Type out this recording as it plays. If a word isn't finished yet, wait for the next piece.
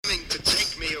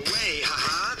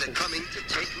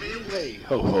Hey,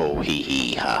 ho, ho, hee,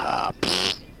 hee, ha, ha.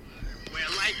 Well,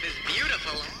 life is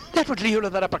beautiful. That would lead to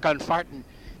that uppercut farting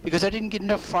because I didn't get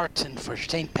enough farts in for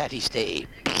St. Patty's Day.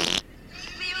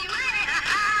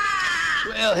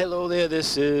 Well, hello there.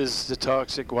 This is the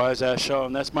Toxic Wise Ass Show,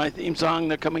 and that's my theme song.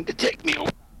 They're coming to take me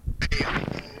over.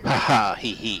 Ha ha,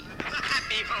 hee hee. A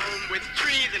happy home with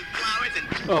trees and flowers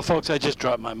and... Well, folks, I just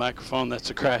dropped my microphone. That's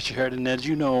the crash you heard. And as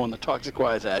you know, on the Toxic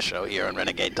Wise Ass Show here on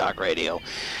Renegade Talk Radio,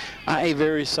 I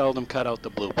very seldom cut out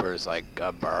the bloopers like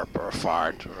a burp or a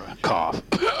fart or a cough.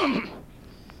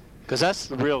 Because that's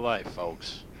the real life,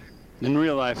 folks. In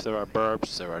real life, there are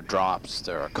burps, there are drops,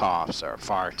 there are coughs, there are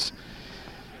farts.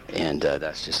 And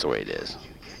that's just the way it is.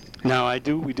 Now,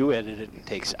 we do edit it. It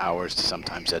takes hours to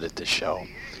sometimes edit this show.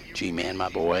 G-Man, my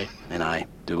boy, and I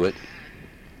do it.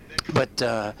 But,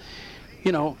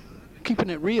 you know, keeping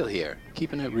it real here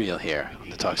on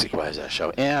the Toxic Wise Ass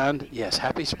Show. And, yes,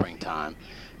 happy springtime,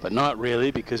 but not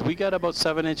really because we got about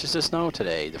 7 inches of snow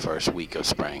today, the first week of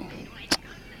spring.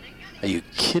 Are you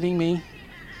kidding me?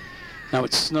 Now,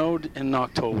 it snowed in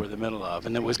October, the middle of,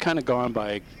 and it was kind of gone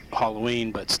by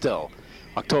Halloween, but still.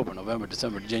 October, November,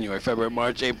 December, January, February,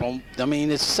 March, April. I mean,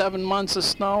 it's 7 months of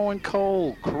snow and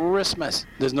cold. Christmas.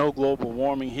 There's no global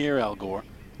warming here, Al Gore.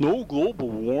 No global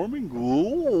warming?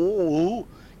 Ooh.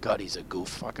 God, he's a goof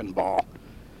fucking ball.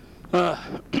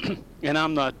 And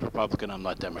I'm not Republican. I'm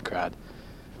not Democrat.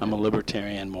 I'm a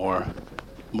libertarian, more,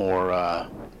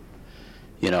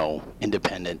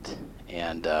 independent.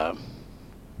 And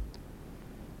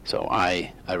so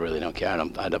I really don't care.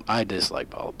 I dislike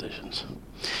politicians.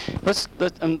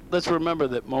 Let's remember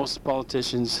that most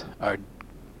politicians are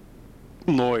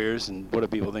lawyers, and what do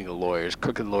people think of lawyers?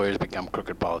 Crooked lawyers become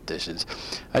crooked politicians.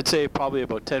 I'd say probably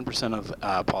about 10%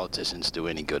 of politicians do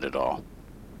any good at all.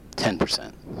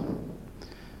 10%.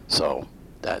 So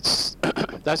that's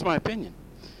that's my opinion,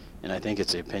 and I think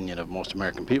it's the opinion of most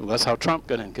American people. That's how Trump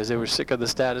got in, because they were sick of the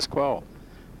status quo.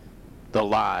 The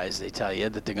lies they tell you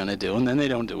that they're going to do, and then they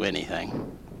don't do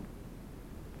anything.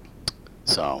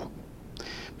 So,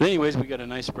 but anyways, we got a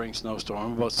nice spring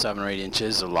snowstorm, about 7 or 8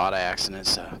 inches, a lot of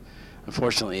accidents.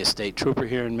 Unfortunately, a state trooper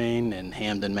here in Maine, in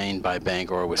Hamden, Maine, by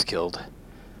Bangor, was killed.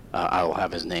 I will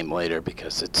have his name later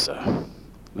because it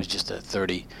was just a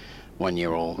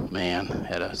 31-year-old man,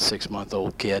 had a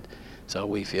 6-month-old kid, so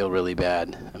we feel really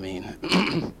bad. I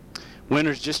mean,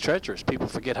 winter's just treacherous. People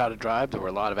forget how to drive. There were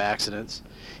a lot of accidents.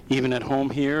 Even at home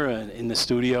here in the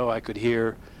studio, I could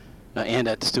hear, and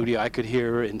at the studio, I could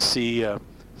hear and see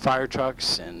fire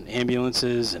trucks and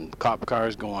ambulances and cop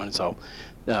cars go on. So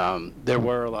there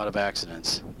were a lot of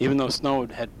accidents. Even though snow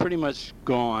had pretty much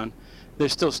gone,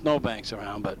 there's still snowbanks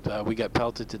around, but we got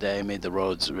pelted today, made the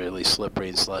roads really slippery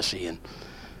and slushy. And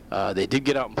they did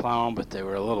get out and plow them, but they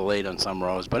were a little late on some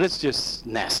roads. But it's just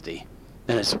nasty.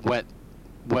 And it's wet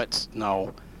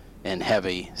snow and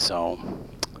heavy, so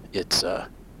it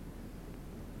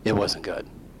wasn't good.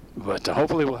 But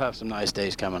hopefully we'll have some nice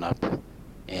days coming up,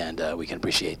 and we can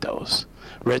appreciate those.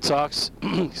 Red Sox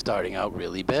starting out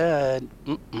really bad.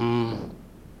 1-4,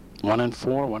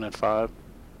 1-5.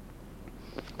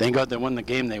 Thank God they won the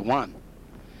game they won.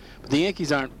 But the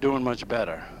Yankees aren't doing much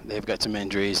better. They've got some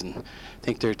injuries, and I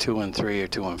think they're 2-3 or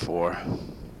 2-4.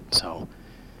 So,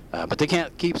 but they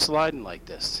can't keep sliding like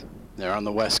this. They're on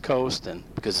the West Coast, and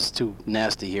because it's too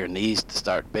nasty here in the East to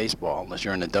start baseball unless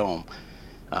you're in a dome.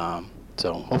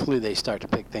 So hopefully they start to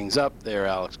pick things up there,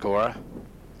 Alex Cora.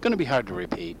 It's going to be hard to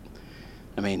repeat.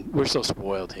 I mean, we're so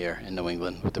spoiled here in New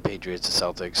England with the Patriots, the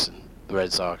Celtics, and the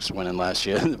Red Sox winning last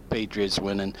year, the Patriots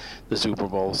winning the Super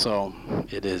Bowl. So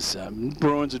it is.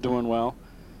 Bruins are doing well.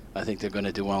 I think they're going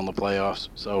to do well in the playoffs.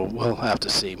 So we'll have to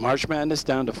see. March Madness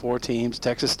down to 4 teams: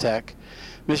 Texas Tech,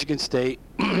 Michigan State.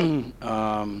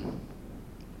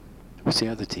 What's the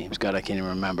other teams? God, I can't even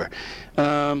remember.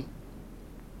 I'll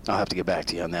have to get back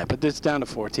to you on that. But it's down to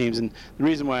 4 teams, and the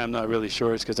reason why I'm not really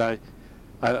sure is because I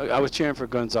was cheering for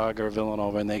Gonzaga or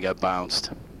Villanova, and they got bounced.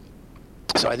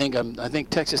 So I think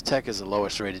Texas Tech is the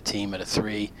lowest rated team at a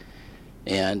 3,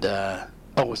 and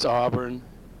it's Auburn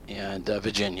and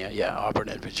Virginia. Yeah, Auburn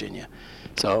and Virginia.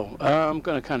 So I'm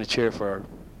going to kind of cheer for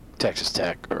Texas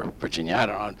Tech or Virginia. I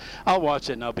don't know. I'll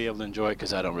watch it and I'll be able to enjoy it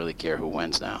because I don't really care who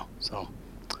wins now. So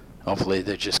hopefully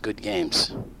they're just good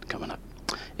games coming up.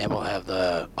 And we'll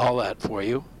have all that for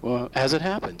you as it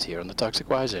happens here on the Toxic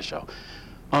Wise Ass Show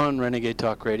on Renegade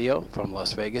Talk Radio from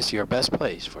Las Vegas, your best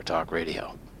place for talk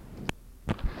radio.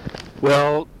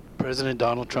 Well, President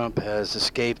Donald Trump has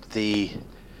escaped the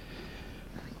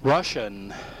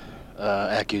Russian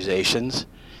accusations.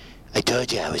 I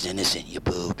told you I was innocent, you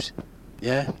boobs.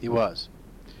 Yeah, he was.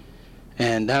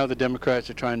 And now the Democrats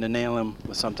are trying to nail him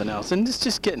with something else. And it's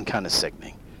just getting kind of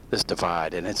sickening. this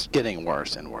divide, and it's getting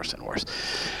worse and worse and worse.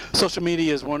 Social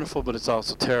media is wonderful, but it's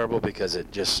also terrible because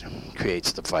it just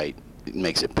creates the fight. It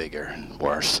makes it bigger and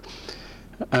worse.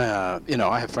 You know,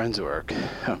 I have friends who are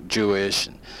Jewish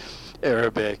and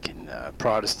Arabic and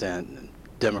Protestant and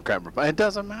Democrat. It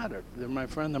doesn't matter. They're my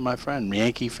friend. They're my friend.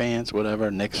 Yankee fans,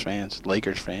 whatever, Knicks fans,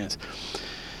 Lakers fans.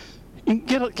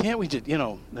 Can't we just, you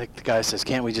know, like the guy says,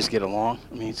 can't we just get along?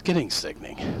 I mean, it's getting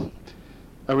sickening.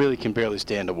 I really can barely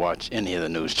stand to watch any of the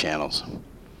news channels.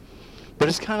 But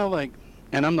it's kind of like,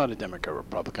 and I'm not a Democrat or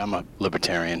Republican, I'm a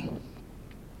libertarian.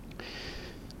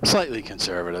 Slightly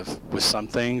conservative with some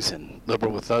things and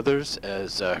liberal with others,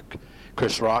 as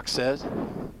Chris Rock said.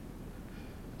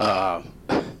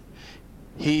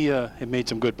 He made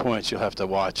some good points. You'll have to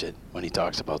watch it when he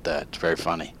talks about that. It's very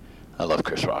funny. I love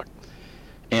Chris Rock.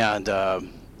 And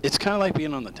it's kind of like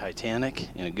being on the Titanic.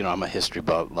 You know, I'm a history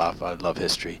buff. I love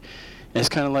history. And it's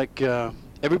kind of like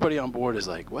everybody on board is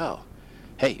like, well,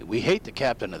 hey, we hate the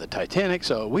captain of the Titanic,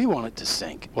 so we want it to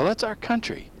sink. Well, that's our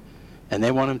country. And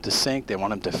they want him to sink. They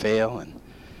want him to fail. And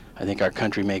I think our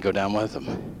country may go down with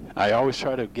them. I always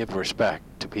try to give respect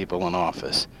to people in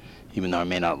office, even though I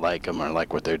may not like them or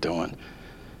like what they're doing.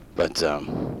 But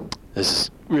this is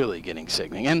really getting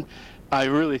sickening. And I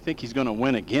really think he's going to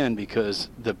win again because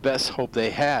the best hope they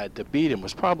had to beat him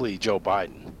was probably Joe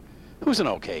Biden, who's an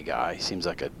okay guy. He seems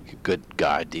like a good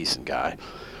guy, decent guy.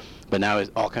 But now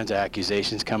all kinds of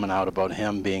accusations coming out about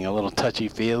him being a little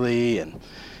touchy-feely and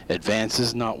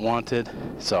advances not wanted.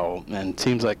 So, and it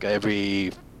seems like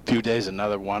every few days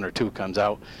another one or two comes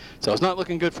out. So it's not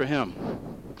looking good for him.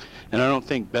 And I don't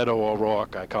think Beto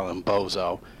O'Rourke, I call him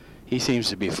Bozo, he seems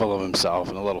to be full of himself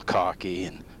and a little cocky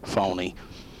and phony.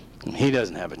 He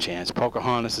doesn't have a chance.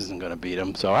 Pocahontas isn't going to beat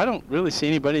him. So I don't really see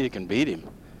anybody that can beat him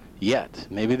yet.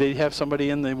 Maybe they have somebody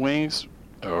in the wings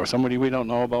or somebody we don't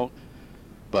know about.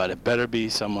 But it better be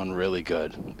someone really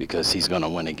good because he's going to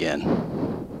win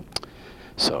again.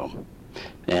 So,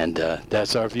 and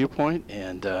that's our viewpoint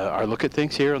and our look at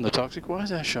things here on the Toxic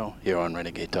Wise Ass Show here on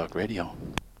Renegade Talk Radio.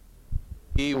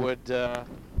 He would,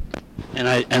 and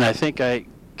I think I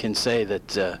can say that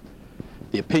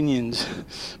the opinions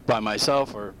by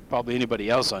myself or probably anybody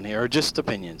else on here are just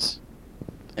opinions.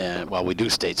 And while we do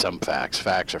state some facts,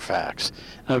 facts are facts.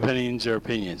 Opinions are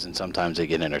opinions, and sometimes they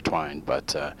get intertwined.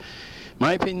 But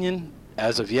my opinion,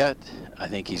 as of yet, I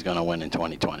think he's going to win in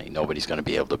 2020. Nobody's going to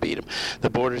be able to beat him.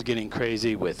 The border's getting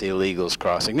crazy with illegals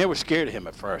crossing. They were scared of him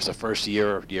at first. The first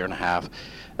year and a half,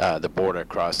 the border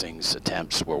crossings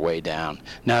attempts were way down.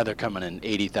 Now they're coming in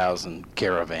 80,000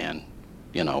 caravan,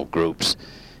 groups,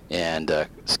 and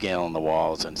scaling the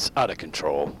walls, and it's out of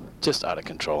control. Just out of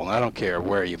control. And I don't care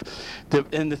where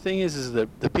and the thing is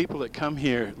that the people that come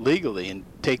here legally and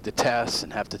take the tests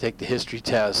and have to take the history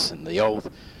tests and the oath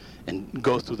and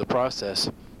go through the process,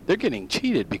 they're getting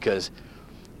cheated because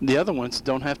the other ones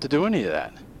don't have to do any of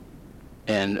that.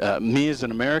 And me as an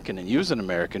American and you as an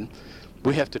American,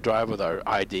 we have to drive with our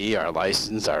ID, our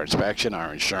license, our inspection,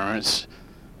 our insurance,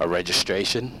 our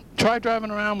registration. Try driving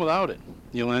around without it.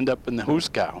 You'll end up in the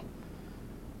hoosegow.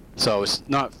 So it's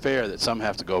not fair that some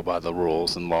have to go by the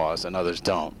rules and laws and others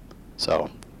don't. So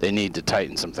they need to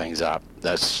tighten some things up.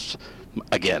 That's,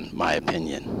 again, my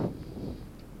opinion.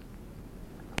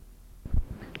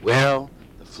 Well,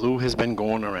 the flu has been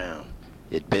going around.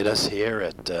 It bit us here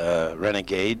at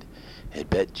Renegade. It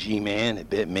bit G-Man. It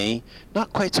bit me.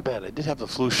 Not quite so bad. I did have the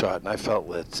flu shot, and I felt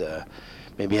that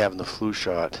maybe having the flu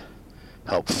shot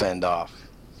helped fend off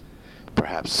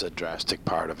perhaps a drastic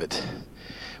part of it,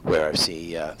 where I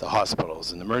see the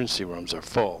hospitals and the emergency rooms are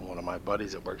full. One of my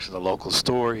buddies that works at a local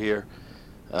store here,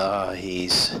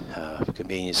 he's a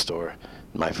convenience store,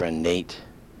 my friend Nate.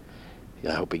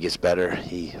 I hope he gets better.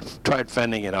 He tried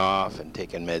fending it off and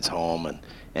taking meds home and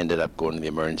ended up going to the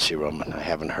emergency room, and I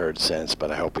haven't heard since,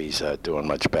 but I hope he's doing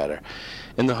much better.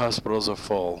 And the hospitals are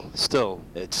full. Still,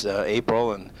 it's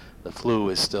April, and the flu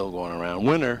is still going around.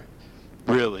 Winter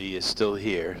really is still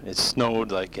here. It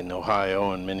snowed like in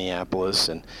Ohio and Minneapolis,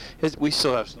 and we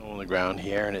still have snow on the ground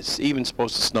here, and it's even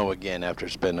supposed to snow again after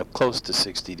it's been up close to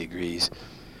 60 degrees.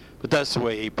 But that's the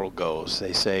way April goes.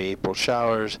 They say April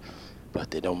showers, but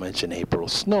they don't mention April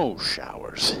snow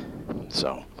showers.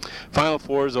 So, Final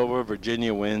Four is over.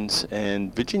 Virginia wins,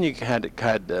 and Virginia had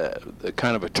kind of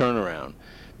a turnaround,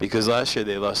 because last year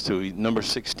they lost to number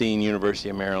 16 University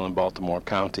of Maryland, Baltimore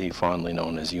County, fondly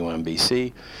known as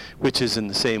UMBC, which is in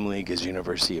the same league as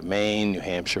University of Maine, New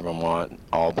Hampshire, Vermont,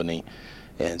 Albany,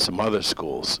 and some other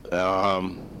schools.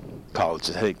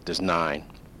 Colleges, I think there's 9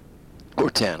 or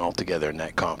 10 altogether in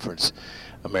that conference.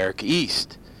 America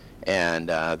East and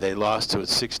they lost to a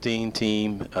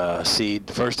 16-team seed.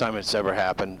 The first time it's ever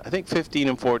happened. I think 15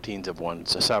 and 14s have won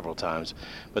several times,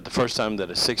 but the first time that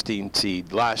a 16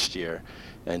 seed last year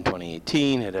in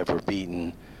 2018 had ever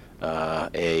beaten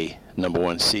a number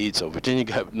 1 seed. So Virginia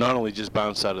got not only just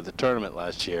bounced out of the tournament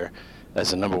last year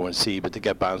as a number 1 seed, but they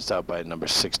got bounced out by a number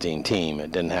 16 team.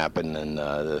 It didn't happen in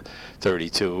the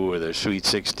 32 or the Sweet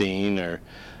 16 or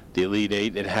the Elite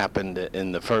 8. It happened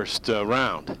in the first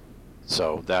round.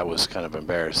 So that was kind of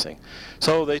embarrassing.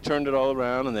 So they turned it all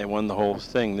around and they won the whole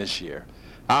thing this year.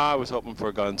 I was hoping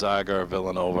for Gonzaga or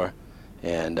Villanova,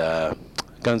 and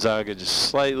Gonzaga just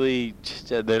slightly,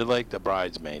 they're like the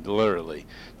bridesmaid, literally.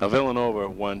 Now Villanova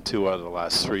won 2 out of the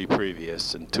last 3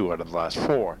 previous and 2 out of the last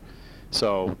 4.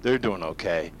 So they're doing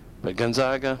okay. But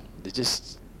Gonzaga, they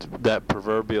just, that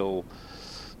proverbial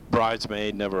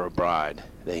bridesmaid, never a bride.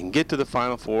 They can get to the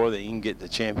Final Four, they can get the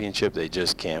championship, they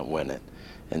just can't win it.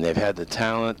 And they've had the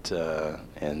talent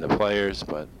and the players,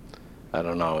 but I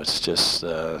don't know, it's just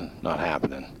not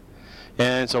happening.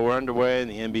 And so we're underway,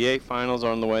 and the NBA Finals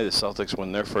are on the way. The Celtics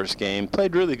won their first game.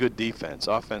 Played really good defense.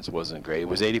 Offense wasn't great. It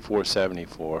was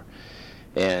 84-74.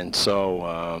 And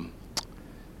so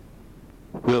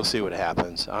we'll see what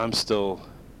happens. I'm still,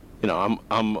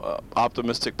 I'm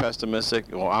optimistic, pessimistic.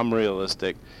 Well, I'm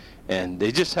realistic. And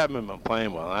they just haven't been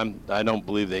playing well. I don't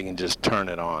believe they can just turn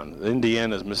it on.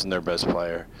 Indiana's missing their best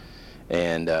player.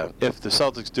 And if the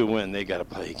Celtics do win, they got to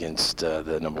play against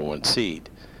the number 1 seed,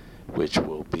 which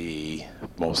will be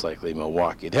most likely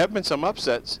Milwaukee. There have been some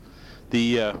upsets.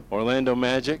 The Orlando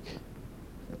Magic,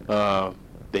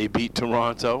 they beat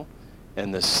Toronto,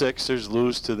 and the Sixers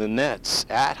lose to the Nets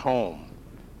at home.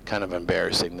 Kind of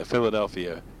embarrassing. The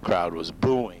Philadelphia crowd was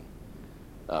booing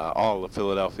all the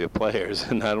Philadelphia players,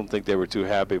 and I don't think they were too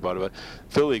happy about it. But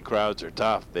Philly crowds are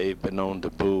tough. They've been known to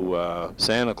boo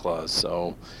Santa Claus,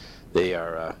 so they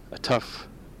are a tough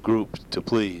group to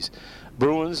please.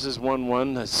 Bruins is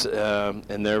 1-1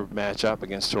 in their matchup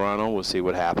against Toronto. We'll see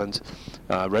what happens.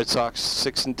 Red Sox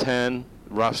 6-10,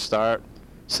 rough start.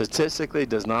 Statistically,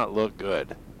 does not look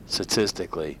good.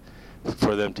 Statistically,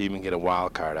 for them to even get a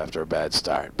wild card after a bad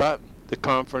start. But the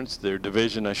conference, their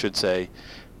division, I should say,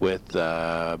 with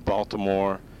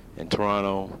Baltimore and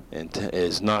Toronto,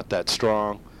 is not that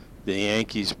strong. The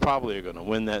Yankees probably are going to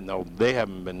win that. No, they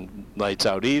haven't been lights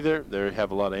out either. They have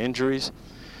a lot of injuries.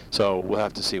 So we'll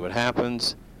have to see what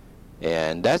happens.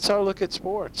 And that's our look at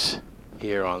sports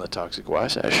here on the Toxic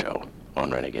Wise Ass Show on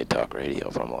Renegade Talk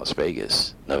Radio from Las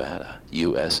Vegas, Nevada,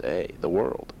 USA, the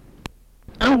world.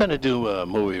 I'm going to do a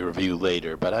movie review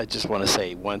later, but I just want to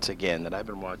say once again that I've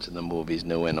been watching the movies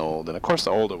new and old. And, of course,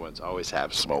 the older ones always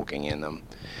have smoking in them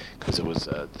because it was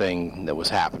a thing that was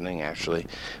happening, actually.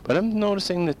 But I'm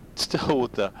noticing that still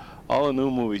with all the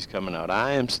new movies coming out,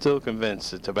 I am still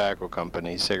convinced that tobacco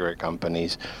companies, cigarette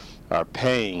companies, are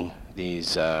paying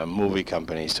these movie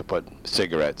companies to put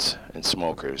cigarettes and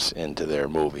smokers into their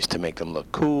movies to make them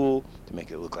look cool, to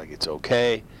make it look like it's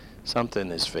okay. Something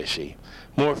is fishy.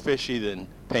 More fishy than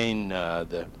paying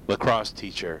the lacrosse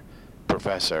teacher,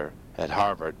 professor at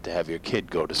Harvard to have your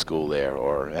kid go to school there,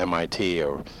 or MIT,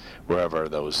 or wherever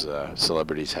those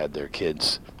celebrities had their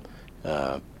kids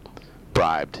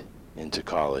bribed into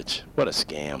college. What a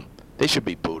scam. They should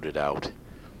be booted out.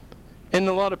 And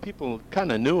a lot of people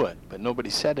kind of knew it, but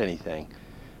nobody said anything.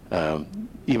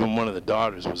 Even one of the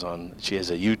daughters was on, she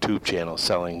has a YouTube channel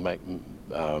selling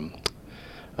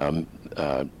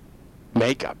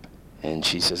makeup. And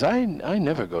she says, I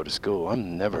never go to school.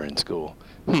 I'm never in school.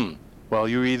 Well,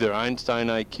 you're either Einstein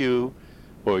IQ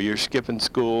or you're skipping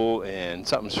school and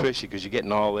something's fishy because you're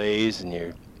getting all A's and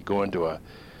you're going to a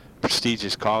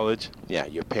prestigious college. Yeah,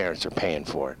 your parents are paying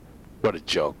for it. What a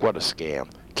joke. What a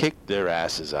scam. Kick their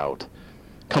asses out.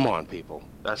 Come on, people.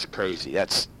 That's crazy.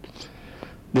 It's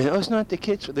not the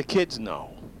kids. The kids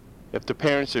know. If the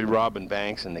parents are robbing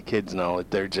banks and the kids know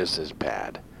it, they're just as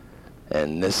bad.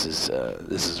 And this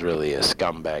is really a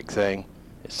scumbag thing.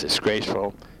 It's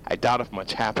disgraceful. I doubt if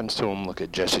much happens to him. Look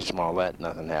at Jussie Smollett.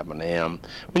 Nothing happened to him.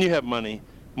 When you have money,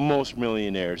 most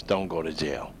millionaires don't go to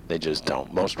jail. They just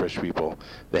don't. Most rich people,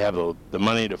 they have the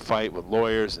money to fight with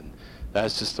lawyers, and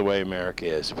that's just the way America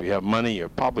is. If you have money, you're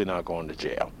probably not going to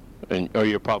jail, or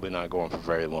you're probably not going for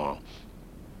very long,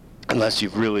 unless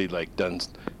you've really done,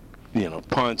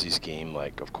 Ponzi scheme.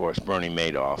 Like, of course, Bernie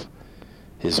Madoff.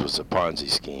 His was a Ponzi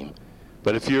scheme.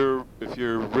 But if you're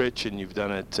rich and you've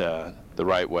done it the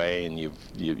right way, and you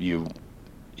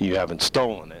haven't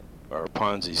stolen it or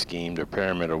Ponzi schemed or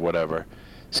pyramid or whatever,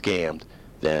 scammed,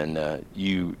 then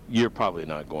you're probably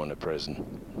not going to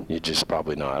prison. You're just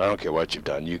probably not. I don't care what you've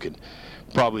done. You can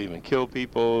probably even kill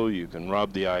people. You can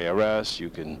rob the IRS.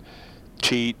 You can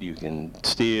cheat, you can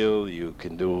steal, you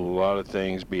can do a lot of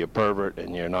things, be a pervert,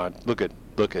 and you're not. Look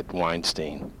at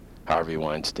Weinstein, Harvey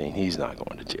Weinstein. He's not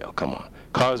going to jail. Come on.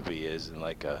 Cosby is, and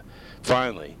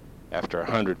finally, after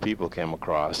 100 people came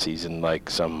across, he's in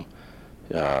some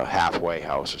halfway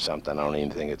house or something. I don't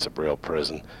even think it's a real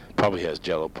prison. Probably has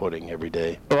Jello pudding every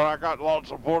day. Oh, I got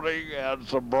lots of pudding and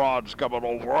some broads coming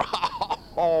over.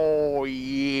 Oh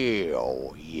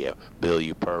yeah. Bill,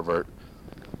 you pervert.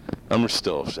 I'm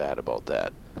still sad about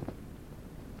that.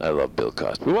 I love Bill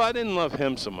Cosby. Well, I didn't love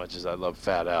him so much as I love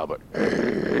Fat Albert.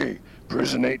 Hey,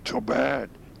 prison ain't so bad.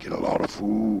 Get a lot of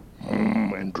food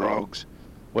and drugs.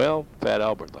 Well, Fat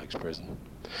Albert likes prison.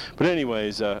 But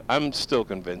anyways, I'm still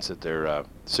convinced that their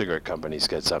cigarette companies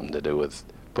got something to do with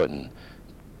putting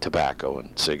tobacco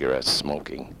and cigarette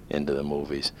smoking into the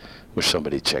movies. Wish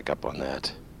somebody check up on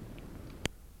that.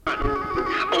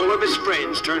 All of his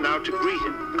friends turned out to greet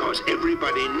him because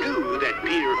everybody knew that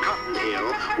Peter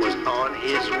Cottontail was on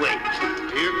his way.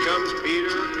 Here comes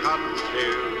Peter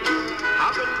Cottontail,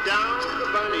 hopping down the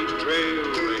bunny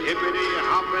trail.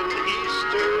 Hippity-hopping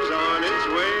Easter's on his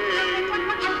way,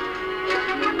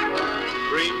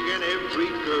 bringing every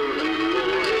girl and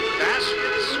boy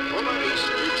baskets full of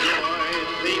Easter joy,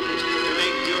 things to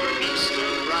make your Easter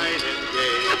bright and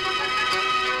gay.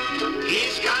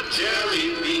 He's got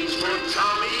jelly beans for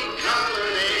Tommy,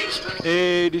 colored eggs.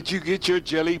 Hey, did you get your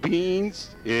jelly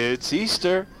beans? It's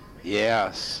Easter.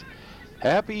 Yes.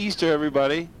 Happy Easter,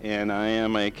 everybody. And I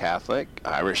am a Catholic,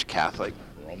 Irish Catholic,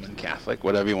 Roman Catholic,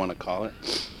 whatever you want to call it.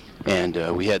 And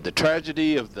we had the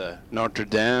tragedy of the Notre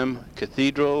Dame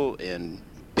Cathedral in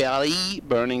Paris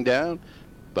burning down.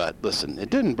 But listen, it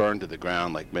didn't burn to the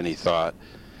ground like many thought.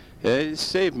 They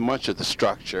saved much of the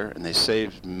structure, and they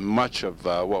saved much of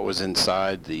what was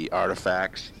inside, the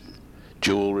artifacts,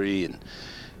 jewelry, and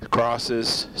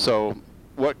crosses. So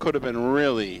what could have been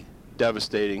really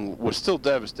devastating was still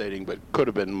devastating, but could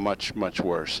have been much, much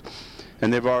worse.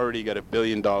 And they've already got $1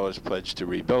 billion pledged to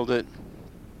rebuild it.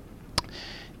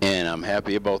 And I'm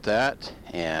happy about that.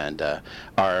 And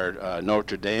our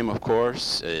Notre Dame, of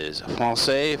course, is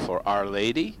Francais for Our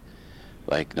Lady,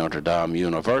 like Notre Dame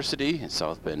University in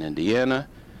South Bend, Indiana.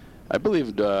 I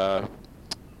believe that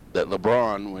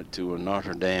LeBron went to a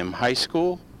Notre Dame high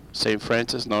school, St.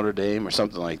 Francis Notre Dame or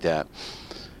something like that.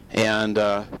 And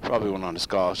probably went on a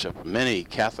scholarship. Many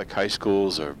Catholic high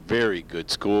schools are very good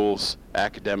schools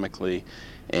academically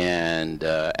and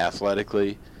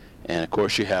athletically. And, of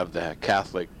course, you have the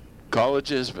Catholic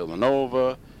colleges,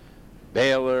 Villanova,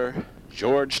 Baylor,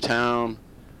 Georgetown,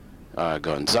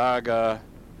 Gonzaga,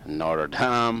 Notre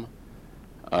Dame,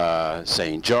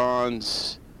 St.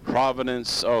 John's,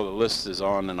 Providence. Oh, the list is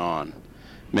on and on.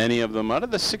 Many of them, out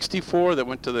of the 64 that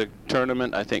went to the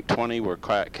tournament, I think 20 were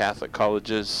Catholic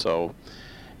colleges, so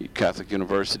Catholic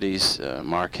universities,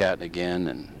 Marquette again,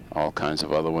 and all kinds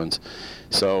of other ones.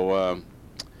 So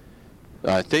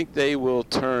I think they will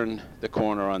turn the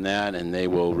corner on that, and they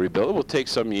will rebuild. It will take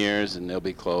some years, and they'll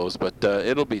be closed, but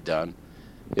it'll be done.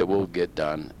 It will get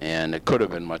done, and it could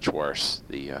have been much worse.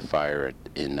 The fire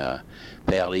in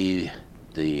Paris,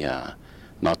 the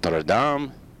Notre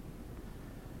Dame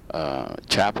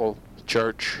chapel,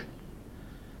 church,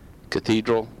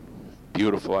 cathedral,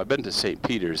 beautiful. I've been to St.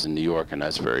 Peter's in New York, and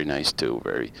that's very nice too,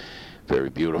 very, very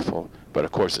beautiful. But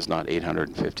of course, it's not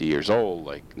 850 years old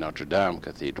like Notre Dame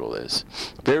Cathedral is.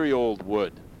 Very old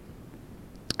wood,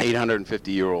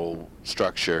 850-year-old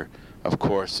structure. Of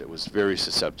course, it was very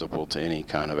susceptible to any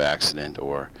kind of accident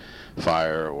or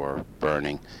fire or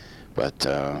burning, but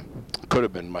could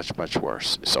have been much, much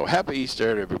worse. So happy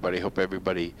Easter to everybody. Hope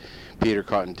everybody, Peter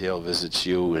Cottontail visits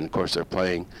you. And, of course, they're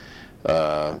playing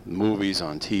movies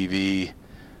on TV,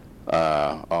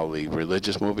 all the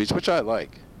religious movies, which I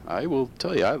like. I will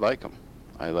tell you, I like them.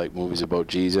 I like movies about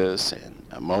Jesus and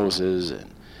Moses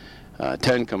and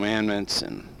Ten Commandments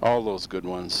and all those good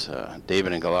ones,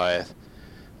 David and Goliath.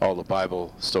 All the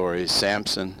Bible stories,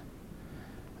 Samson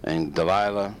and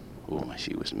Delilah. Oh,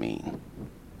 she was mean.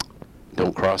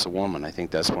 Don't cross a woman. I think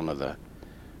that's one of the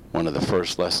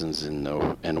first lessons in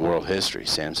world history,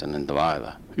 Samson and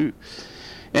Delilah. Whew.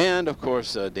 And of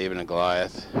course, David and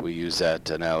Goliath. We use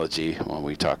that analogy when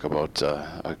we talk about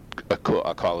a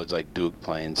college like Duke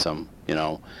playing some,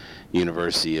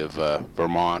 University of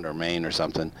Vermont or Maine or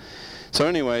something. So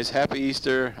anyways, happy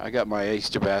Easter. I got my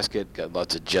Easter basket, got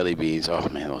lots of jelly beans. Oh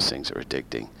man, those things are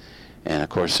addicting. And of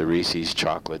course the Reese's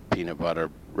chocolate peanut butter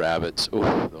rabbits.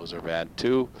 Ooh, those are bad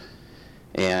too.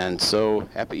 And so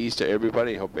happy Easter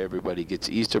everybody. Hope everybody gets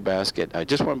Easter basket. I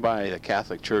just went by the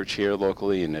Catholic church here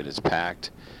locally, and it is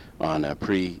packed on a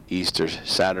pre-Easter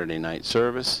Saturday night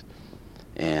service.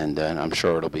 And I'm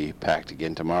sure it'll be packed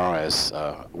again tomorrow, as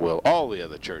will all the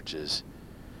other churches.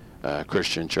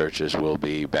 Christian churches will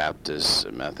be, Baptists,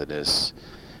 Methodists,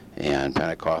 and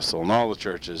Pentecostal, and all the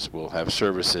churches will have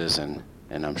services, and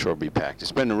I'm sure it'll be packed.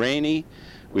 It's been rainy.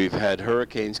 We've had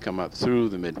hurricanes come up through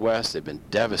the Midwest. They've been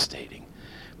devastating.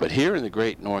 But here in the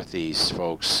great Northeast,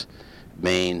 folks,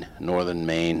 Maine, northern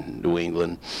Maine, New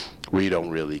England, we don't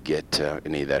really get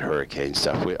any of that hurricane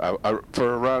stuff.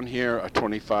 For around here, a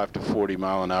 25 to 40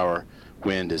 mile an hour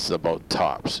wind is about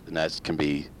tops, and that can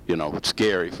be,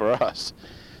 scary for us.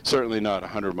 Certainly not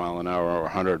 100 mile an hour or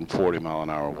 140 mile an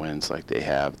hour winds like they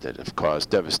have that have caused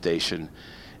devastation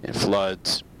and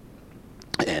floods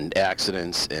and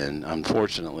accidents, and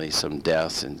unfortunately some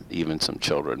deaths and even some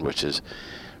children, which is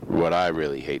what I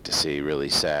really hate to see, really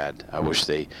sad. I wish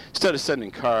they, instead of sending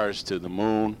cars to the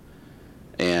moon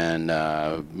and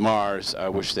Mars, I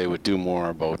wish they would do more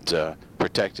about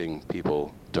protecting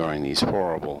people during these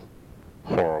horrible,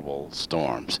 horrible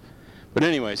storms. But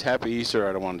anyways, happy Easter.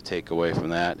 I don't want to take away from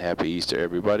that. Happy Easter,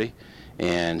 everybody.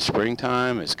 And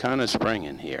springtime is kind of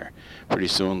springing here. Pretty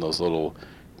soon those little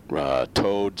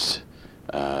toads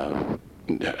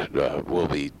will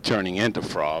be turning into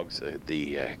frogs.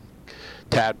 The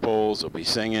tadpoles will be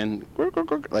singing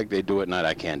like they do at night.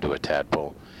 I can't do a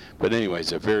tadpole. But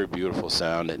anyways, a very beautiful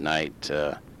sound at night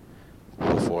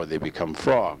before they become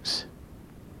frogs.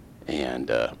 And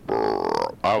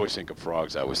I always think of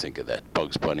frogs. I always think of that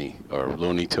Bugs Bunny or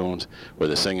Looney Tunes where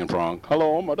the singing frog,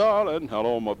 hello, my darling,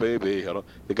 hello, my baby, hello.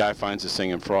 The guy finds a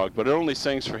singing frog, but it only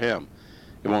sings for him.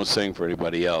 It won't sing for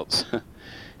anybody else.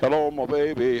 Hello, my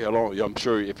baby, hello. I'm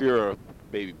sure if you're a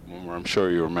baby boomer, I'm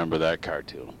sure you remember that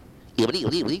cartoon.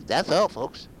 That's all,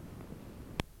 folks.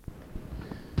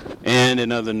 And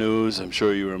in other news, I'm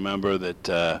sure you remember that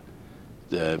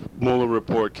the Mueller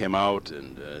report came out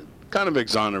and kind of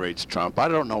exonerates Trump. I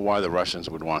don't know why the Russians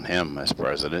would want him as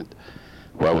president.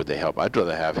 Why would they help? I'd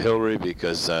rather have Hillary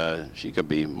because she could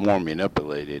be more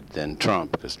manipulated than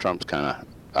Trump, because Trump's kind of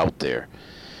out there.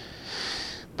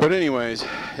 But anyways,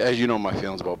 as you know my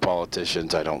feelings about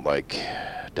politicians, I don't like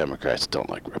Democrats, don't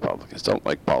like Republicans, don't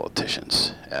like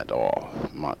politicians at all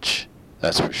much.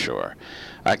 That's for sure.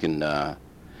 I can,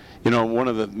 one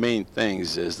of the main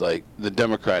things is like the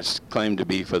Democrats claim to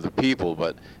be for the people,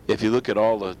 but if you look at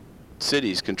all the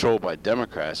cities controlled by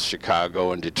Democrats,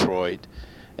 Chicago and Detroit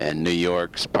and New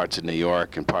York, parts of New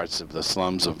York and parts of the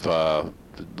slums of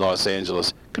Los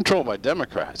Angeles, controlled by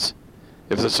Democrats.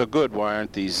 If they're so good, why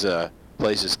aren't these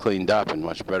places cleaned up and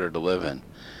much better to live in?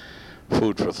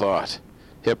 Food for thought.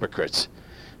 Hypocrites.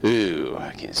 Ooh,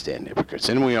 I can't stand hypocrites.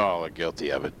 And we all are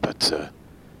guilty of it, but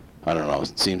I don't know.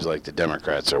 It seems like the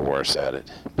Democrats are worse at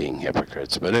it, being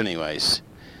hypocrites. But anyways,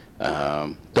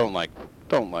 don't like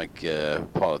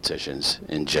politicians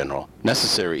in general.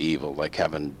 Necessary evil, like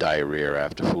having diarrhea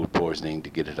after food poisoning to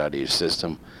get it out of your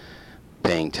system,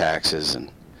 paying taxes,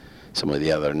 and some of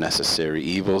the other necessary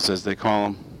evils, as they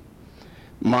call them.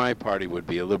 My party would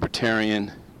be a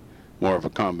libertarian, more of a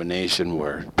combination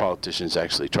where politicians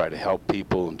actually try to help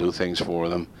people and do things for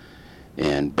them,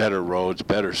 and better roads,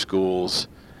 better schools,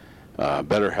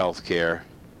 better health care,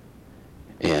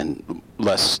 and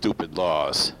less stupid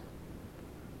laws.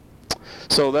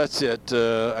 So that's it.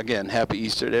 Again, happy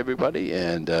Easter to everybody,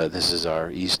 and this is our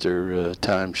Easter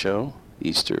time show,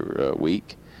 Easter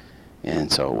week.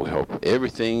 And so we hope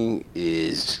everything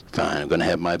is fine. I'm going to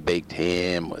have my baked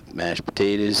ham with mashed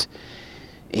potatoes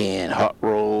and hot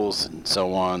rolls and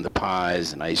so on, the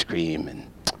pies and ice cream. And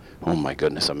oh my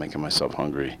goodness, I'm making myself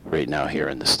hungry right now here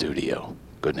in the studio.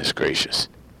 Goodness gracious.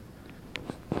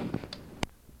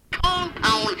 Hold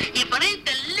on, if it ain't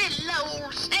the little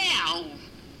old stove.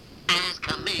 Eyes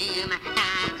come in, but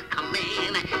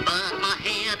my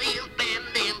head is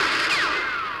bending.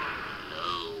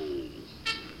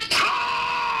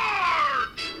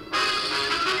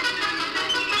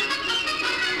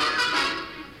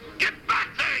 Get back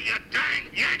there, you dang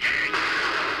Yankee!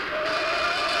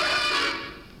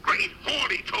 Great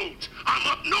horny toads, I'm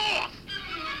up north!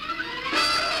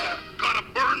 Gotta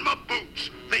burn my boots,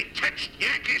 they touched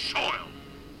Yankee soil.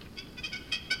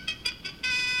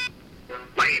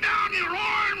 Lay down your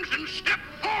arms and step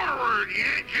forward,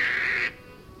 Yankee!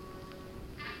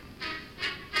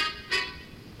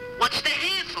 What's the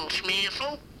hassle,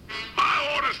 Schmassel?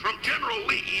 My orders from General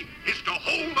Lee is to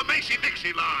hold the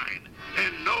Macy-Dixie line,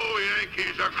 and no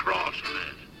Yankees are crossing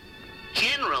it.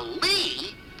 General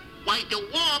Lee? Why, the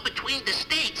war between the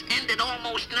states ended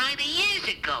almost 90 years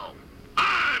ago.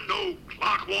 I'm no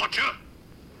clock watcher.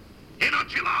 And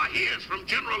until I hears from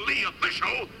General Lee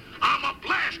official, I'm a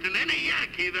blasting any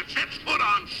Yankee that sets foot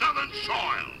on Southern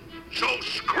soil. So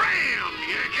scram,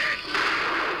 Yankees!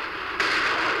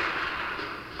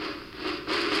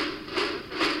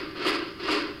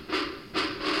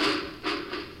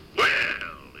 Well,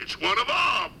 it's one of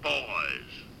our boys.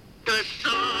 The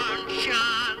sun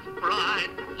shines bright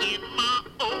in my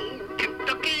old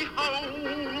Kentucky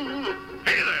home.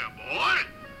 Hey there, boy.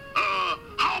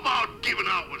 How about giving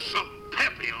out with something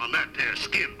peppy on that there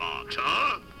skin box,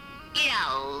 huh?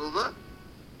 Yo,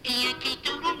 Yankee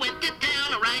Doodle went to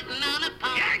town writing on a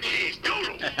poem. Yankees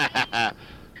Doodle!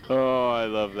 Oh, I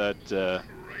love that.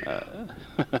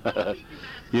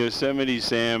 Yosemite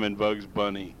Sam and Bugs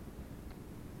Bunny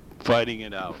fighting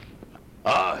it out.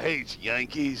 I hate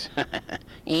Yankees.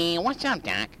 What's up,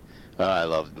 Doc? Oh, I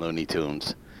love Looney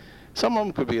Tunes. Some of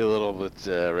them could be a little bit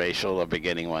racial, the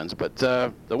beginning ones, but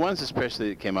the ones especially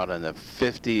that came out in the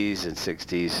 50s and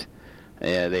 60s,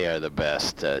 yeah, they are the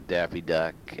best. Daffy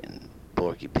Duck and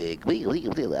Porky Pig,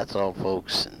 that's all,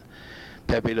 folks. And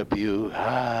Pepe Le Pew,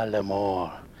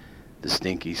 L'Amour, the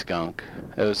Stinky Skunk.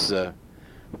 It was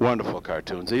wonderful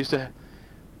cartoons. They used to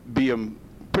be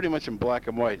pretty much in black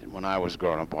and white when I was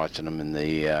growing up watching them in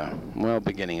the,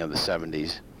 beginning of the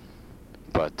 70s.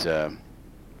 But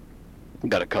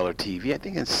got a color TV, I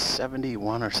think it's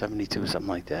 71 or 72, something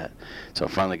like that. So I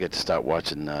finally get to start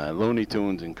watching Looney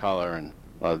Tunes in color and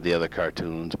a lot of the other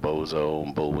cartoons, Bozo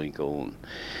and Bullwinkle and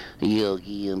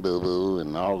Yogi and Boo Boo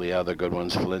and all the other good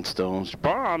ones, Flintstones,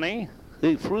 Barney,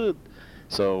 hey Fred.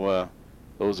 So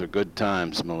those are good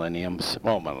times, millenniums.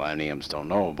 Well, millenniums don't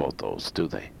know about those, do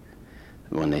they?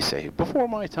 When they say, before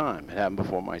my time, it happened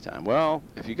before my time. Well,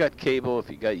 if you got cable, if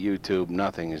you got YouTube,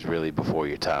 nothing is really before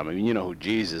your time. I mean, you know who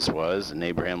Jesus was, and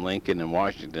Abraham Lincoln and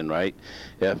Washington, right?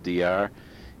 FDR.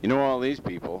 You know all these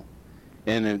people.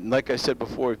 And like I said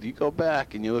before, if you go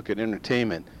back and you look at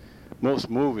entertainment, most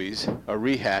movies are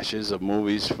rehashes of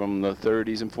movies from the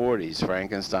 30s and 40s.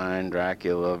 Frankenstein,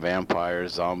 Dracula,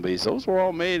 vampires, zombies. Those were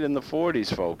all made in the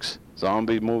 40s, folks.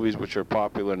 Zombie movies, which are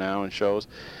popular now in shows.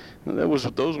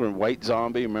 Those were White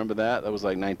Zombie, remember that? That was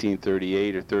like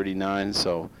 1938 or 39.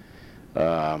 So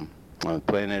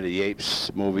Planet of the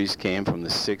Apes movies came from the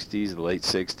 60s, the late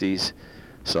 60s.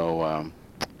 So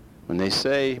when they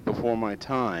say before my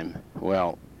time,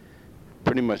 well,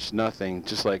 pretty much nothing,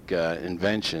 just like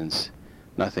inventions,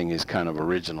 nothing is kind of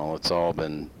original. It's all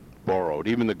been borrowed.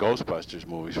 Even the Ghostbusters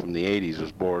movies from the 80s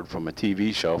was borrowed from a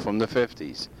TV show from the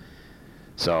 50s.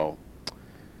 So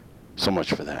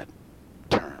much for that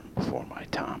term, before my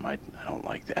time. I don't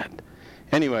like that.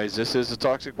 Anyways, this is the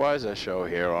Toxic Wise Ass Show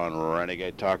here on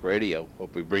Renegade Talk Radio.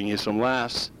 Hope we bring you some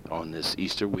laughs on this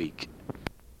Easter week.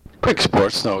 Quick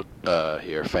sports note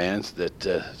here, fans, that,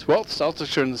 the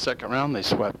Celtics are in the second round. They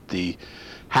swept the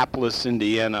hapless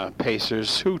Indiana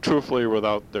Pacers, who truthfully were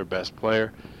without their best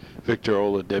player, Victor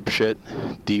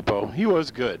Oladipo. He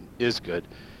was good, is good,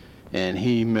 and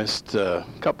he missed a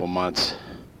couple months.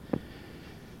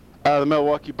 The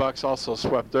Milwaukee Bucks also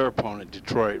swept their opponent,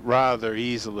 Detroit, rather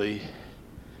easily.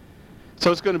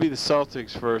 So it's going to be the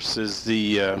Celtics versus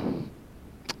the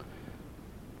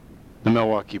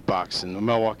Milwaukee Bucks, and the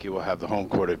Milwaukee will have the home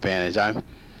court advantage. The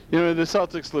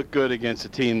Celtics look good against a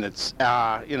team that's,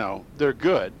 they're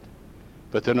good,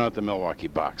 but they're not the Milwaukee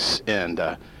Bucks. And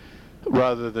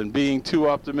rather than being too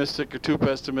optimistic or too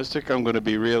pessimistic, I'm going to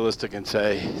be realistic and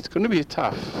say it's going to be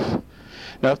tough.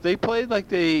 Now, if they played like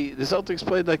the Celtics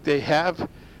played like they have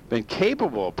been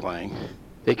capable of playing,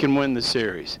 they can win the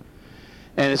series.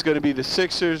 And it's going to be the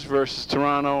Sixers versus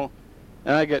Toronto.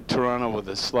 And I get Toronto with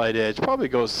a slight edge. Probably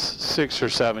goes 6 or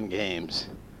 7 games.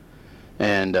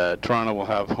 And Toronto will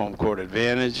have home court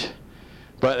advantage.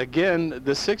 But again,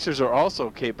 the Sixers are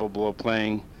also capable of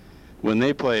playing. When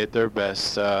they play at their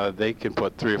best, they can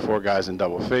put 3 or 4 guys in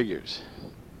double figures.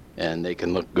 And they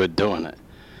can look good doing it.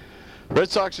 Red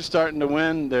Sox are starting to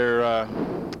win. They're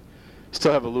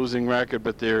still have a losing record,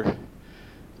 but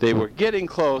they were getting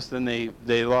close. Then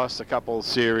they lost a couple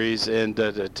series and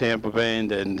to Tampa Bay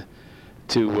and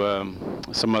to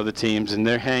some other teams, and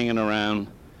they're hanging around.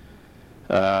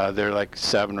 They're like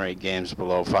 7 or 8 games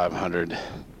below 500.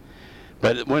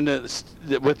 But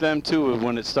with them too,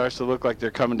 when it starts to look like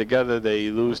they're coming together, they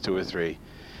lose 2 or 3,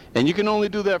 and you can only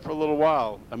do that for a little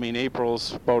while. I mean,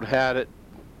 April's about had it,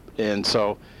 and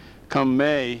so come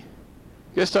May,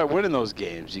 you got to start winning those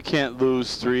games. You can't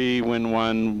lose 3, win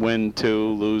 1, win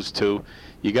 2, lose 2.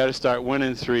 You got to start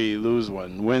winning 3, lose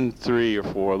 1, win 3 or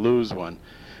 4, lose 1,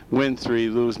 win 3,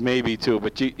 lose maybe 2.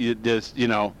 But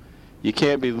you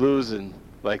can't be losing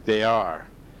like they are.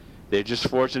 They're just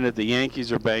fortunate the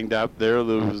Yankees are banged up. They're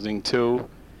losing 2,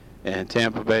 and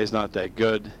Tampa Bay's not that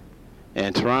good,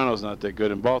 and Toronto's not that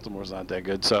good, and Baltimore's not that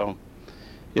good. So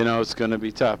it's going to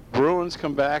be tough. Bruins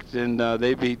come back, and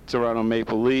they beat Toronto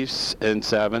Maple Leafs in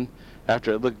 7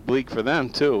 after it looked bleak for them,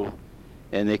 too.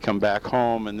 And they come back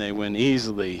home, and they win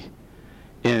easily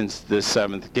in the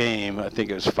 7th game. I think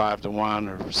it was 5-1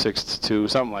 or 6-2,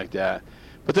 something like that.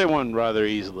 But they won rather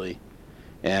easily.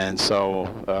 And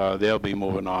so they'll be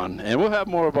moving on. And we'll have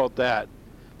more about that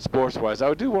sports-wise.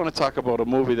 I do want to talk about a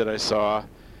movie that I saw,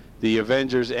 the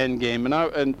Avengers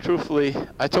Endgame. And truthfully,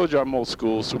 I told you I'm old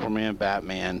school, Superman,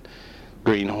 Batman,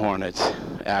 Green Hornet,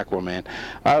 Aquaman.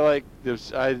 I like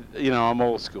this. I'm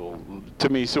old school. To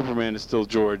me, Superman is still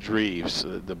George Reeves,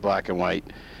 the black and white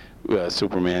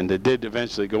Superman that did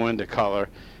eventually go into color.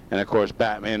 And, of course,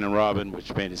 Batman and Robin,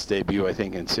 which made its debut, I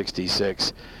think, in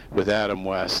 1966 with Adam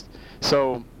West.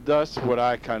 So that's what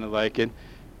I kind of like. And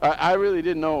I really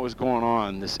didn't know what was going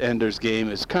on. This Ender's Game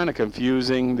is kind of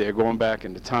confusing. They're going back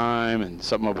into time and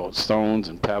something about stones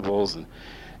and pebbles. And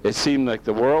it seemed like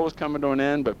the world was coming to an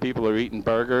end, but people are eating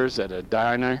burgers at a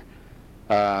diner.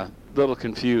 Little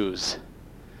confused.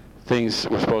 Things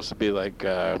were supposed to be like,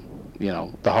 the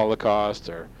Holocaust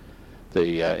or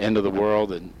the end of the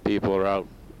world, and people are out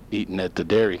eating at the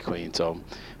Dairy Queen. So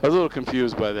I was a little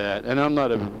confused by that, and I'm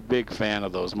not a big fan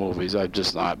of those movies. I'm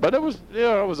just not. But it was,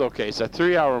 it was okay. It's a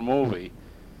 3-hour movie,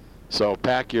 so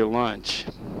pack your lunch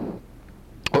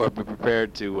or be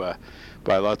prepared to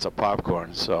buy lots of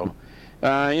popcorn. So,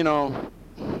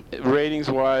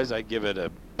 ratings-wise, I give it a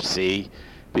C,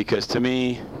 because to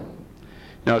me,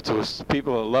 to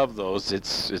people that love those,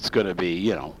 it's going to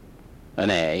be, an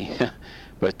A.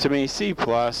 But to me, C+.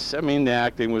 I mean, the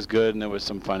acting was good, and there was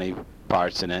some funny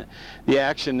parts in it. The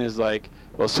action is like,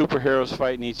 well, superheroes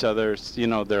fighting each other,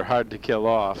 they're hard to kill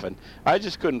off. And I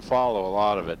just couldn't follow a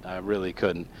lot of it. I really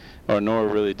couldn't, nor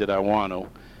really did I want to.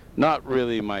 Not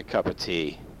really my cup of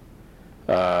tea.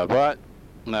 But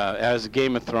as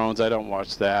Game of Thrones, I don't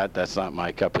watch that. That's not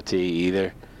my cup of tea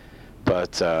either.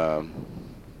 But,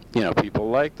 people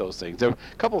like those things. There were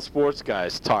a couple of sports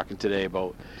guys talking today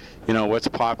about, what's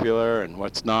popular and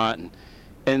what's not.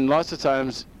 And lots of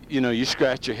times, you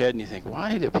scratch your head and you think,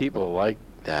 why do people like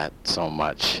that so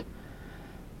much?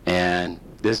 And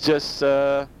there's just,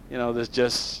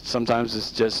 sometimes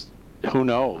it's just, who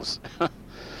knows?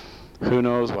 Who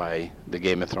knows why the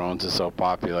Game of Thrones is so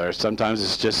popular? Sometimes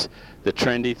it's just the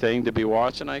trendy thing to be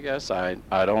watching, I guess. I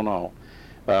don't know.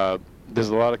 There's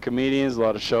a lot of comedians, a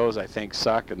lot of shows I think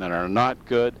suck and that are not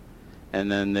good. And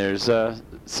then there's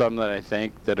some that I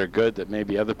think that are good that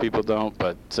maybe other people don't.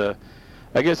 But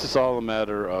I guess it's all a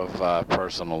matter of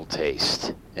personal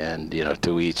taste. And,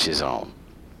 to each his own.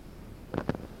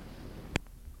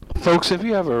 Folks, have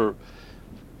you ever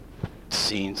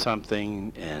seen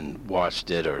something and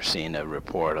watched it or seen a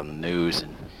report on the news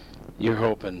and you're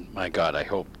hoping, my God, I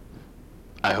hope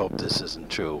this isn't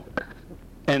true?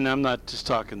 And I'm not just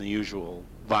talking the usual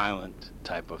violent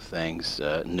type of things,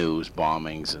 news,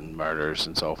 bombings and murders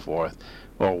and so forth,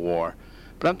 or war.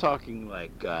 But I'm talking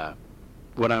like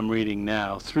what I'm reading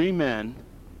now. 3 men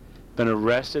been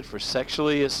arrested for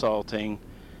sexually assaulting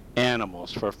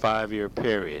animals for a 5-year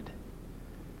period.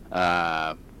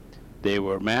 They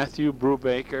were Matthew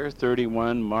Brubaker,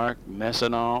 31, Mark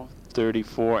Messinall,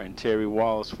 34, and Terry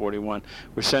Wallace, 41,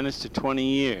 were sentenced to 20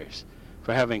 years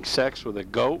for having sex with a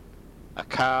goat, a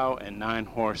cow, and 9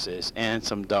 horses, and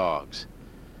some dogs.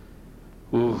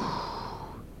 Ooh,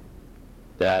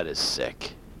 that is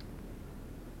sick.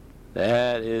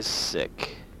 That is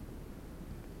sick.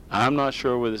 I'm not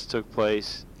sure where this took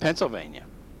place. Pennsylvania.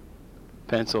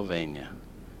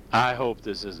 I hope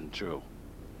this isn't true.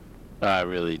 I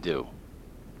really do.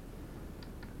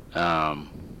 That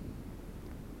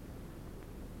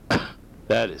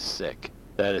is sick.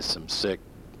 That is some sick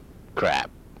crap.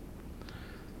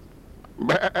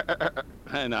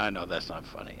 And I know that's not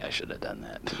funny. I should have done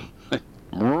that.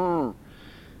 Can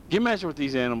you imagine what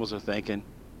these animals are thinking?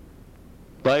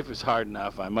 Life is hard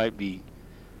enough. I might be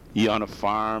on a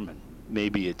farm, and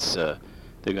maybe it's they're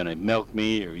going to milk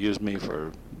me or use me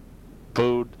for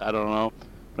food. I don't know.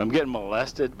 But I'm getting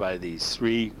molested by these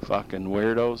 3 fucking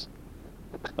weirdos.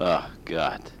 Oh,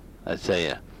 God. I tell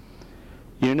you,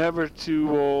 you're never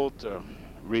too old to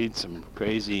read some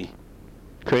crazy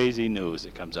news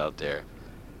that comes out there.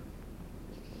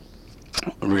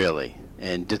 Really.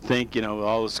 And to think,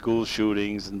 all the school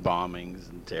shootings and bombings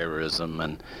and terrorism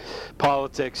and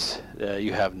politics,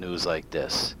 you have news like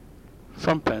this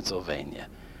from Pennsylvania.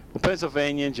 Well,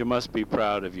 Pennsylvanians, you must be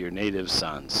proud of your native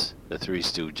sons, the 3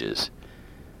 Stooges.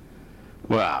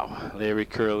 Wow, Larry,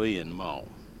 Curly, and Moe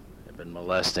have been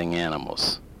molesting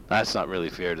animals. That's not really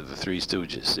fair to the 3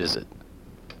 Stooges, is it?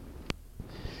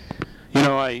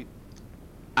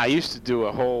 I used to do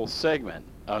a whole segment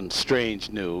on strange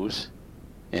news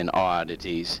and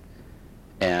oddities,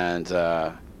 and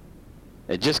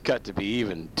it just got to be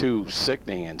even too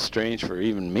sickening and strange for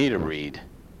even me to read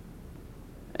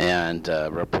and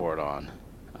report on.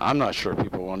 I'm not sure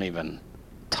people won't even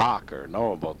talk or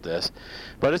know about this,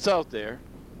 but it's out there.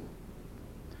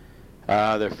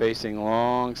 They're facing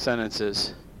long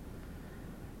sentences,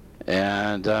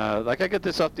 and like I get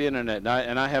this off the internet,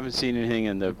 and I haven't seen anything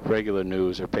in the regular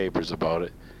news or papers about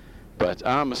it, but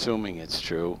I'm assuming it's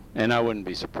true, and I wouldn't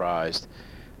be surprised.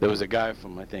 There was a guy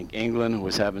from, I think, England who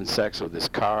was having sex with his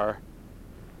car.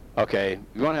 Okay,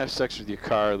 you want to have sex with your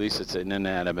car, at least it's an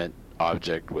inanimate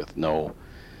object with no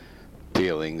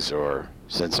feelings or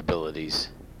sensibilities.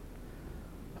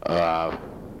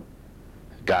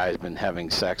 Guy's been having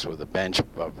sex with a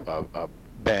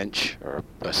bench or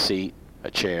a seat, a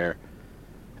chair,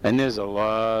 and there's a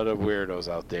lot of weirdos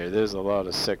out there. There's a lot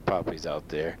of sick puppies out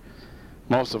there.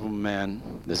 Most of them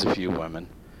men. There's a few women,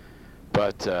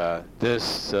 but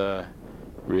this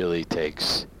really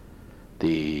takes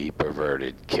the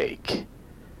perverted cake.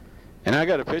 And I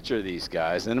got a picture of these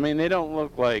guys, and I mean, they don't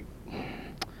look like.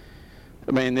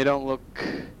 They don't look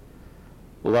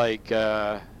like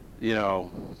you know,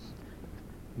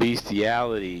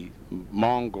 bestiality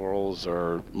mongrels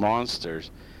or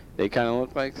monsters. They kind of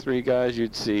look like three guys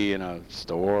you'd see in a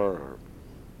store or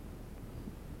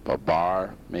a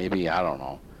bar, maybe, I don't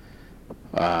know.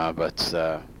 But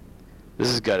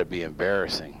this has got to be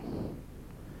embarrassing.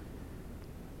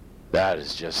 That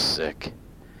is just sick.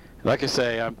 Like I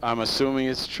say, I'm assuming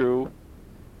it's true.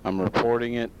 I'm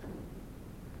reporting it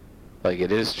like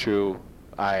it is true.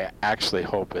 I actually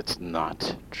hope it's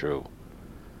not true.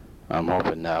 I'm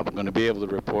hoping now. I'm going to be able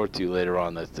to report to you later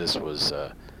on that this was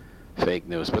fake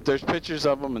news. But there's pictures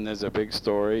of them, and there's a big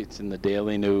story. It's in the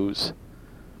Daily News.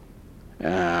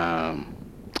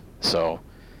 So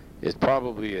it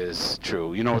probably is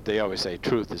true. You know what they always say,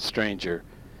 truth is stranger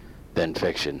than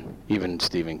fiction. Even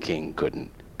Stephen King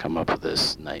couldn't come up with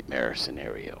this nightmare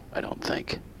scenario, I don't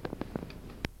think.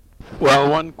 Well,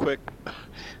 one quick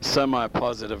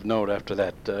semi-positive note after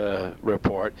that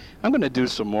report. I'm going to do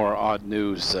some more odd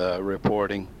news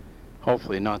reporting.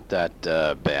 Hopefully not that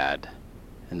bad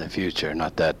in the future,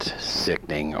 not that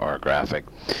sickening or graphic.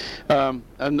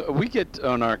 And we get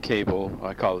on our cable,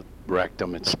 I call it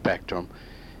Rectum, it's Spectrum,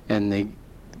 and they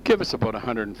give us about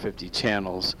 150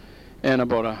 channels, and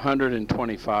about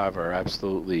 125 are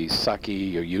absolutely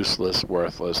sucky or useless,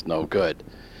 worthless, no good,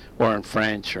 or in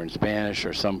French or in Spanish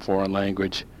or some foreign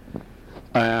language.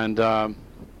 And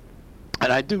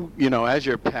I do, you know, as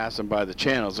you're passing by the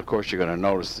channels, of course, you're going to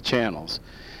notice the channels.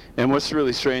 And what's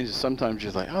really strange is sometimes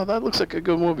you're like, oh, that looks like a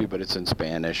good movie, but it's in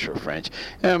Spanish or French.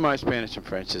 And my Spanish and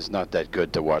French is not that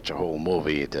good to watch a whole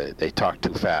movie. They talk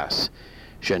too fast.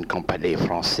 Je ne comprends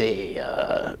français,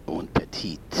 un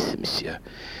petit, monsieur.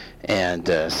 And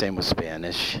same with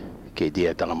Spanish. Que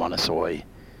dia de la mano soy,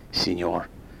 señor,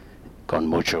 con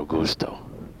mucho gusto,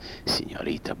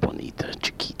 señorita bonita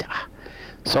chiquita.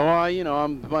 So, you know,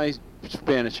 my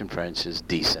Spanish and French is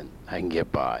decent. I can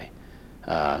get by.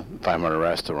 If I'm at a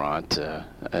restaurant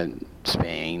in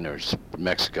Spain or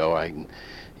Mexico, I can,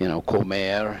 you know,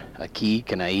 comer aquí,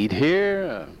 can I eat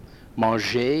here?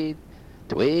 Manger,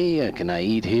 can I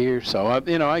eat here? So,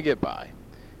 you know, I get by.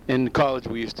 In college,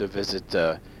 we used to visit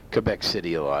Quebec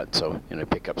City a lot, so, you know,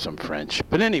 pick up some French.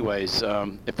 But anyways,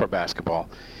 for basketball,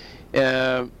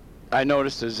 I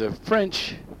noticed there's a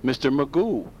French Mr.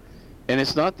 Magoo. And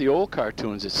it's not the old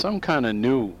cartoons. It's some kind of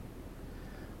new,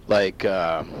 like,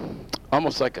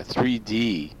 almost like a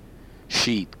 3D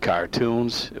sheet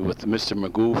cartoons with the Mr.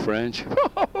 Magoo French.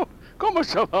 Comment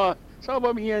ça va? Ça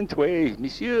va bien, toi,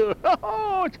 monsieur?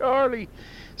 Oh, Charlie.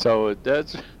 So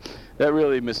that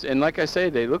really and like I say,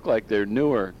 they look like they're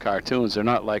newer cartoons. They're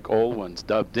not like old ones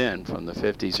dubbed in from the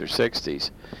 50s or 60s.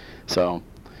 So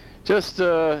just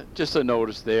a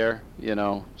notice there, you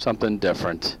know, something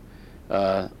different.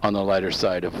 On the lighter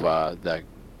side of the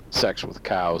sex with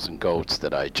cows and goats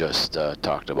that I just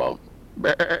talked about.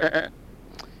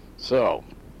 So,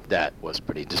 that was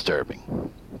pretty disturbing.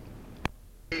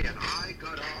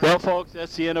 Well, folks,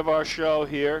 that's the end of our show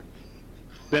here.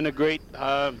 Been a great,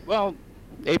 well,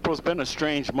 April's been a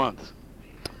strange month.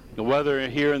 The weather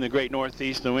here in the great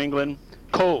Northeast New England,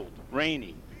 cold,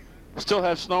 rainy. Still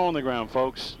have snow on the ground,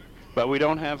 folks. But we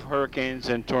don't have hurricanes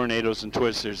and tornadoes and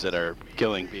twisters that are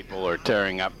killing people or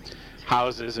tearing up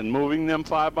houses and moving them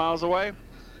 5 miles away.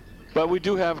 But we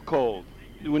do have cold.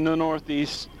 In the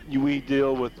Northeast, we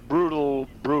deal with brutal,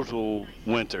 brutal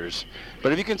winters.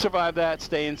 But if you can survive that,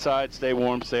 stay inside, stay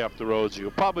warm, stay off the roads,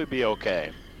 you'll probably be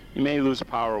okay. You may lose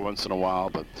power once in a while,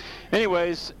 but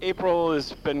anyways, April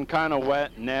has been kind of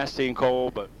wet, nasty, and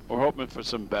cold, but we're hoping for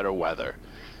some better weather.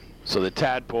 So the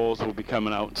tadpoles will be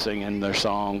coming out and singing their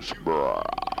songs.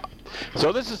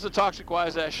 So this is the Toxic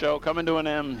Wise Ass Show coming to an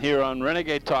end here on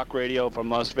Renegade Talk Radio from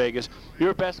Las Vegas,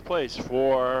 your best place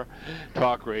for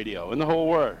talk radio in the whole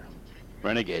world.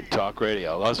 Renegade Talk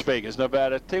Radio, Las Vegas,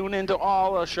 Nevada. Tune into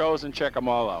all our shows and check them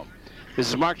all out. This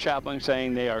is Mark Chaplin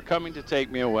saying they are coming to take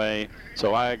me away,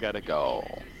 so I gotta go.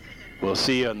 We'll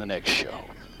see you on the next show.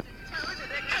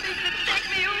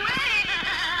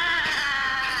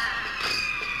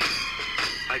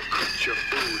 I cooked your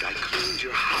food, I cleaned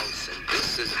your house, and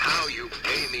this is how you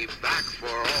pay me back for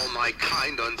all my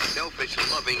kind, unselfish,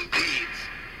 loving deeds.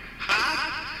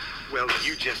 Huh? Well,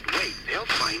 you just wait. They'll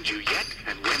find you yet,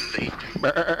 and when they do,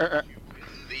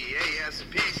 the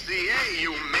ASPCA,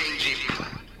 you mangy...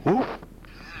 Woo.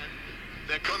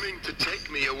 They're coming to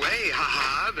take me away,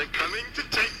 ha-ha. They're coming to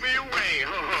take me away,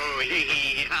 ho-ho,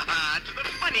 hee-hee, ha-ha. To the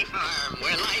funny farm,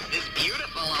 Where life is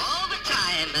beautiful all the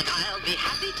time, and I'll be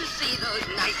happy to see those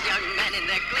nice young men in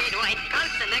their clean white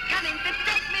coats, and they're coming to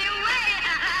take me away.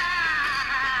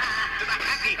 To the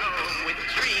happy home with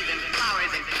trees and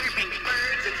flowers and